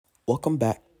Welcome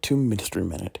back to Ministry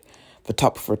Minute. The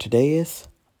topic for today is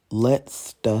let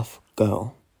stuff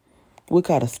go. We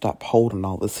gotta stop holding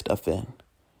all this stuff in.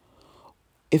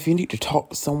 If you need to talk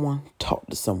to someone, talk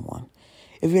to someone.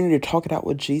 If you need to talk it out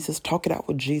with Jesus, talk it out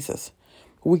with Jesus.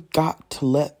 We got to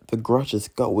let the grudges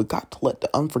go. We got to let the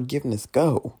unforgiveness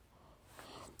go.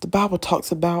 The Bible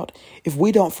talks about if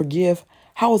we don't forgive,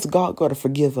 how is God going to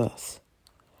forgive us?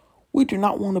 We do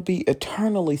not want to be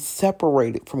eternally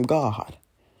separated from God.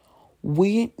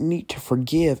 We need to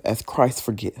forgive as Christ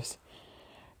forgives.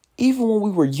 Even when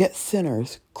we were yet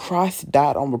sinners, Christ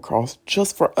died on the cross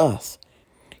just for us.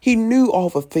 He knew all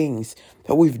the things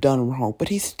that we've done wrong, but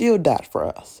he still died for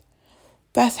us.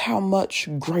 That's how much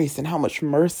grace and how much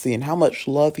mercy and how much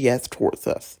love he has towards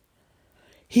us.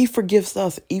 He forgives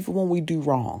us even when we do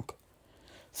wrong.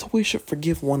 So we should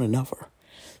forgive one another.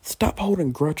 Stop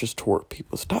holding grudges toward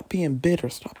people. Stop being bitter.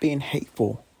 Stop being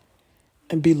hateful.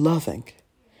 And be loving.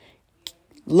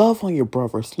 Love on your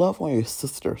brothers. Love on your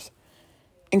sisters.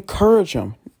 Encourage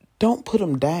them. Don't put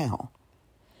them down.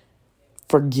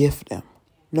 Forgive them.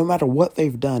 No matter what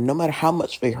they've done, no matter how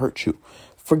much they hurt you,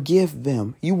 forgive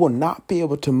them. You will not be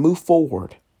able to move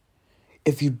forward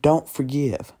if you don't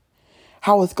forgive.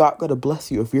 How is God going to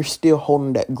bless you if you're still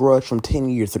holding that grudge from 10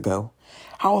 years ago?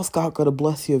 How is God going to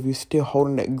bless you if you're still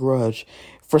holding that grudge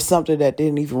for something that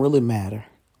didn't even really matter?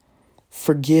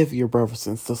 Forgive your brothers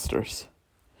and sisters.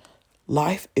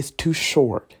 Life is too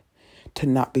short to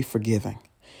not be forgiving.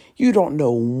 You don't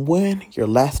know when your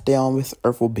last day on this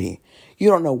earth will be. You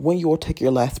don't know when you will take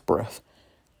your last breath.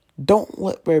 Don't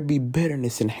let there be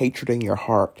bitterness and hatred in your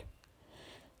heart.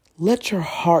 Let your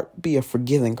heart be a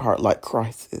forgiving heart like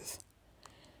Christ is.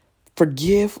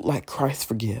 Forgive like Christ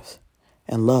forgives,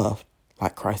 and love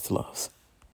like Christ loves.